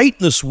Lord's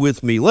greatness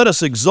with me. Let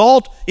us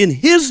exalt in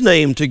his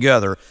name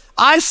together.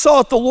 I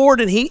sought the Lord,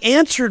 and he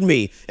answered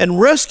me and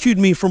rescued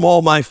me from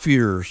all my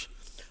fears.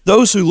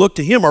 Those who look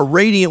to him are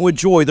radiant with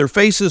joy. Their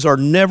faces are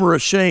never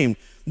ashamed.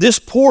 This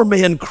poor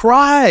man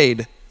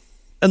cried,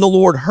 and the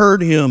Lord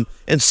heard him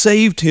and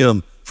saved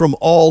him from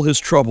all his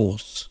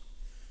troubles.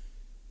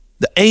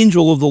 The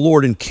angel of the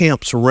Lord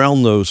encamps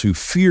around those who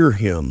fear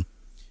him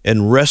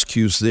and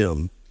rescues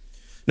them."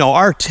 Now,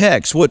 our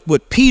text,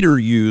 what Peter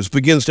used,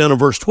 begins down in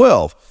verse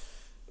 12.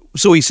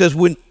 So he says,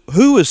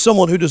 who is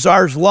someone who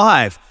desires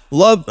life,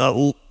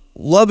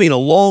 loving a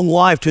long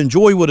life, to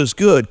enjoy what is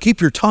good? Keep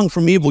your tongue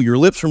from evil, your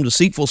lips from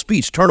deceitful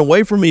speech. Turn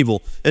away from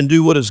evil and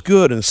do what is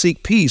good, and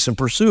seek peace and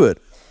pursue it.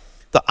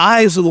 The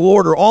eyes of the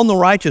Lord are on the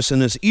righteous,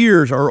 and his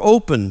ears are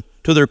open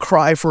to their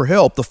cry for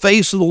help. The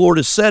face of the Lord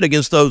is set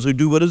against those who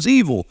do what is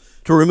evil,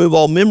 to remove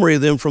all memory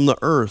of them from the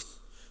earth.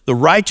 The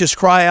righteous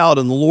cry out,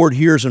 and the Lord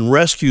hears and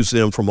rescues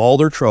them from all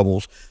their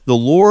troubles. The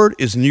Lord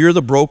is near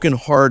the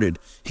brokenhearted.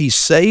 He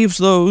saves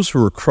those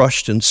who are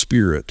crushed in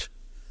spirit.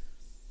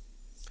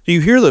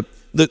 You hear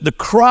the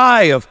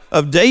cry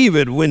of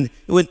David when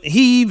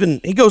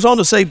he goes on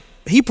to say,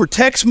 he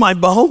protects my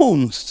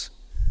bones.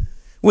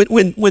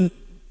 When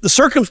the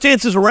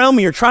circumstances around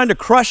me are trying to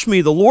crush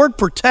me, the Lord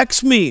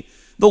protects me.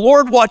 The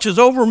Lord watches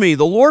over me.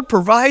 The Lord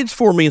provides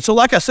for me. And so,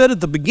 like I said at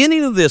the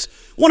beginning of this,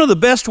 one of the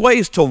best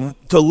ways to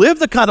live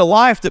the kind of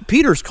life that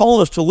Peter's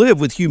calling us to live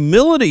with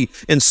humility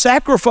and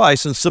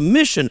sacrifice and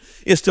submission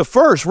is to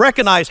first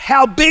recognize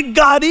how big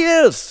God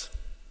is.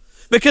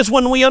 Because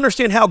when we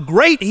understand how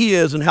great he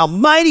is and how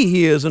mighty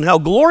he is and how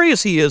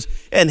glorious he is,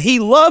 and he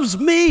loves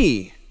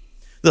me,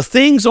 the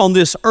things on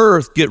this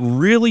earth get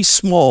really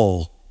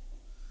small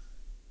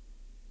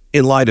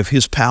in light of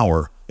his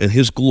power and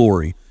his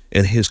glory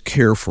and his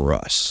care for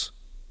us.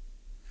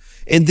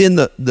 And then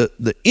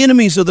the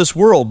enemies of this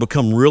world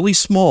become really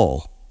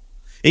small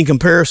in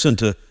comparison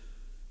to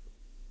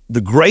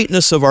the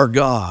greatness of our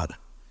God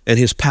and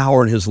his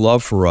power and his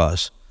love for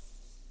us.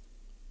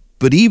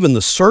 But even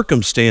the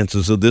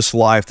circumstances of this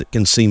life that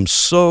can seem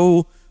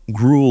so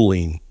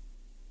grueling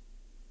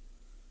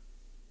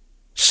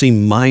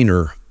seem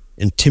minor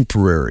and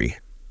temporary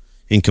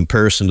in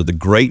comparison to the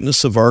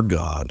greatness of our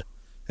God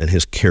and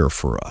his care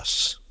for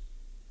us.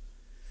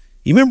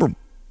 You remember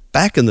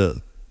back in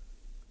the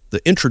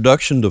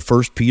introduction to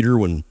 1 Peter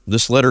when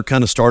this letter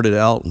kind of started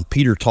out and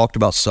Peter talked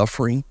about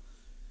suffering?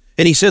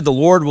 And he said the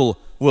Lord will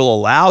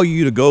allow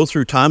you to go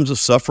through times of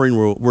suffering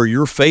where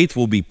your faith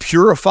will be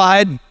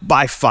purified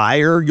by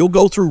fire. You'll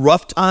go through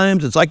rough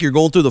times. It's like you're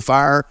going through the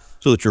fire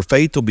so that your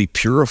faith will be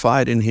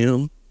purified in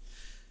him.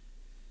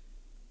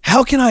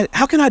 How can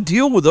I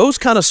deal with those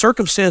kind of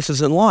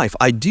circumstances in life?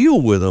 I deal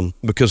with them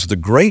because of the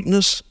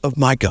greatness of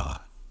my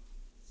God.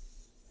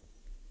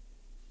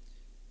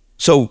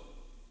 So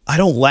I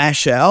don't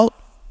lash out.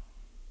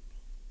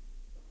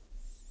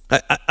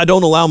 I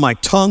don't allow my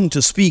tongue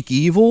to speak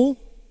evil.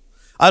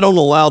 I don't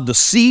allow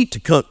deceit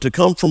to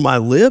come from my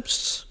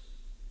lips.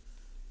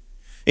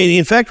 And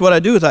in fact, what I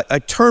do is I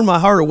turn my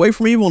heart away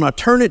from evil and I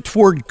turn it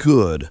toward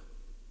good,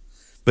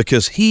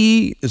 because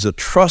he is a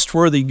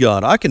trustworthy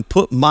God. I can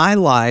put my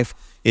life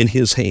in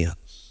his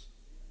hands.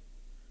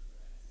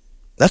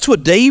 That's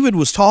what David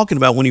was talking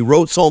about when he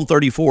wrote Psalm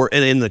 34.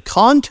 And in the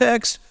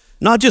context,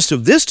 not just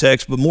of this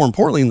text, but more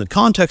importantly, in the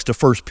context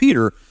of 1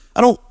 Peter,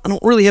 I don't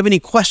really have any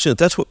question that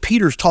that's what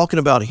Peter's talking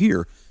about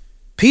here.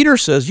 Peter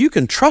says you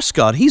can trust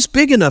God. He's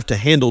big enough to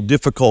handle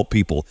difficult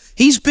people.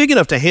 He's big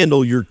enough to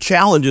handle your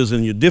challenges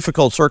and your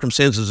difficult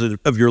circumstances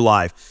of your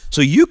life.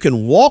 So you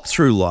can walk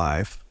through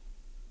life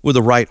with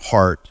the right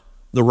heart,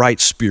 the right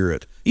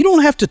spirit. You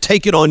don't have to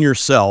take it on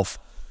yourself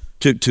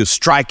to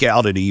strike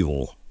out at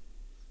evil.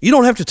 You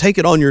don't have to take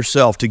it on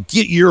yourself to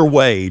get your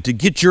way, to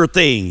get your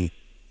thing.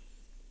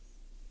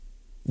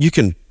 You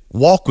can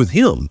walk with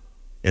him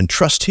and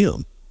trust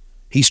him.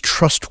 He's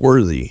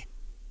trustworthy.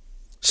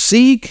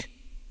 Seek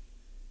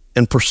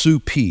and pursue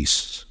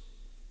peace.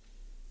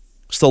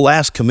 It's the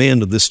last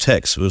command of this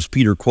text, as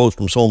Peter quotes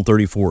from Psalm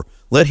 34.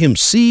 Let him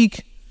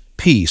seek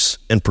peace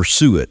and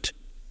pursue it.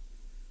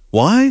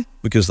 Why?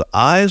 Because the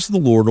eyes of the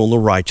Lord are on the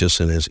righteous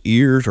and his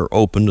ears are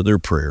open to their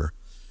prayer.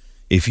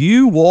 If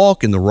you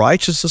walk in the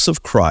righteousness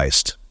of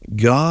Christ,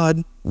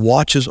 God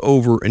watches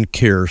over and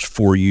cares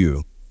for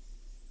you.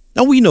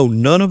 Now we know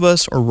none of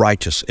us are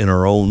righteous in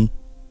our own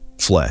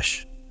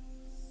flesh.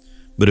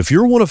 But if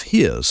you're one of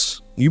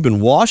his, you've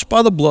been washed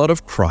by the blood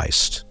of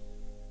Christ,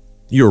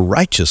 you're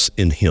righteous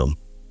in him,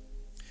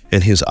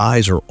 and his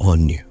eyes are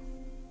on you.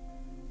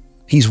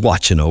 He's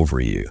watching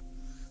over you.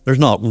 There's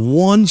not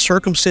one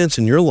circumstance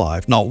in your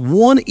life, not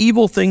one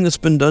evil thing that's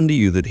been done to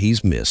you that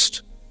he's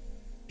missed.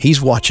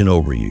 He's watching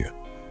over you,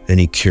 and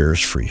he cares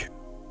for you.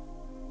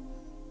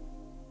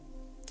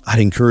 I'd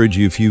encourage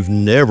you, if you've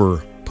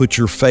never put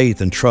your faith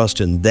and trust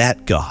in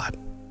that God,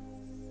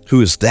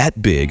 who is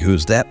that big, who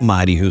is that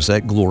mighty, who is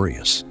that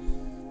glorious,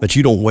 that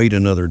you don't wait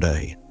another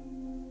day.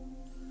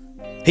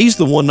 He's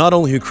the one not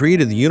only who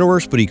created the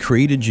universe, but he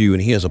created you,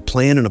 and he has a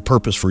plan and a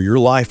purpose for your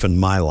life and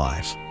my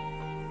life.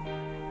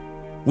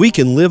 We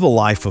can live a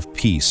life of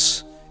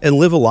peace and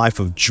live a life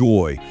of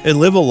joy and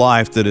live a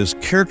life that is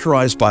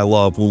characterized by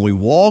love when we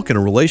walk in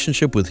a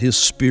relationship with his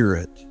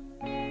Spirit.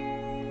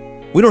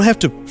 We don't have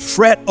to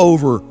fret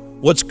over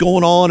what's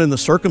going on in the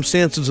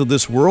circumstances of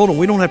this world, and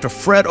we don't have to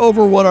fret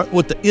over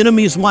what the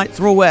enemies might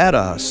throw at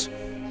us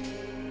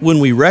when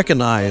we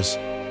recognize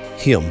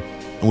him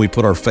and we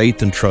put our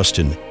faith and trust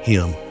in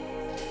him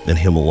and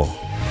him alone.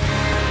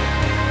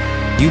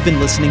 You've been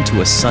listening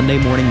to a Sunday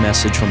morning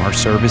message from our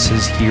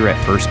services here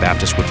at First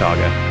Baptist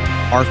Watauga.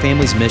 Our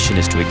family's mission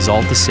is to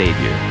exalt the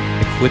Savior,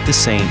 equip the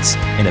saints,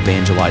 and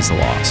evangelize the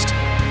lost.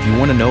 If you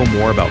want to know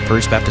more about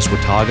First Baptist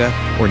Watauga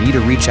or need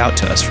to reach out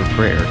to us for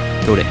prayer,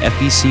 go to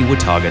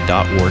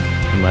fbcwatauga.org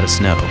and let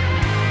us know.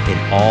 In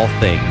all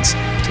things,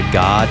 to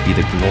God be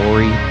the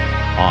glory,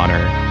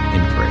 honor,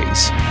 and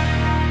praise.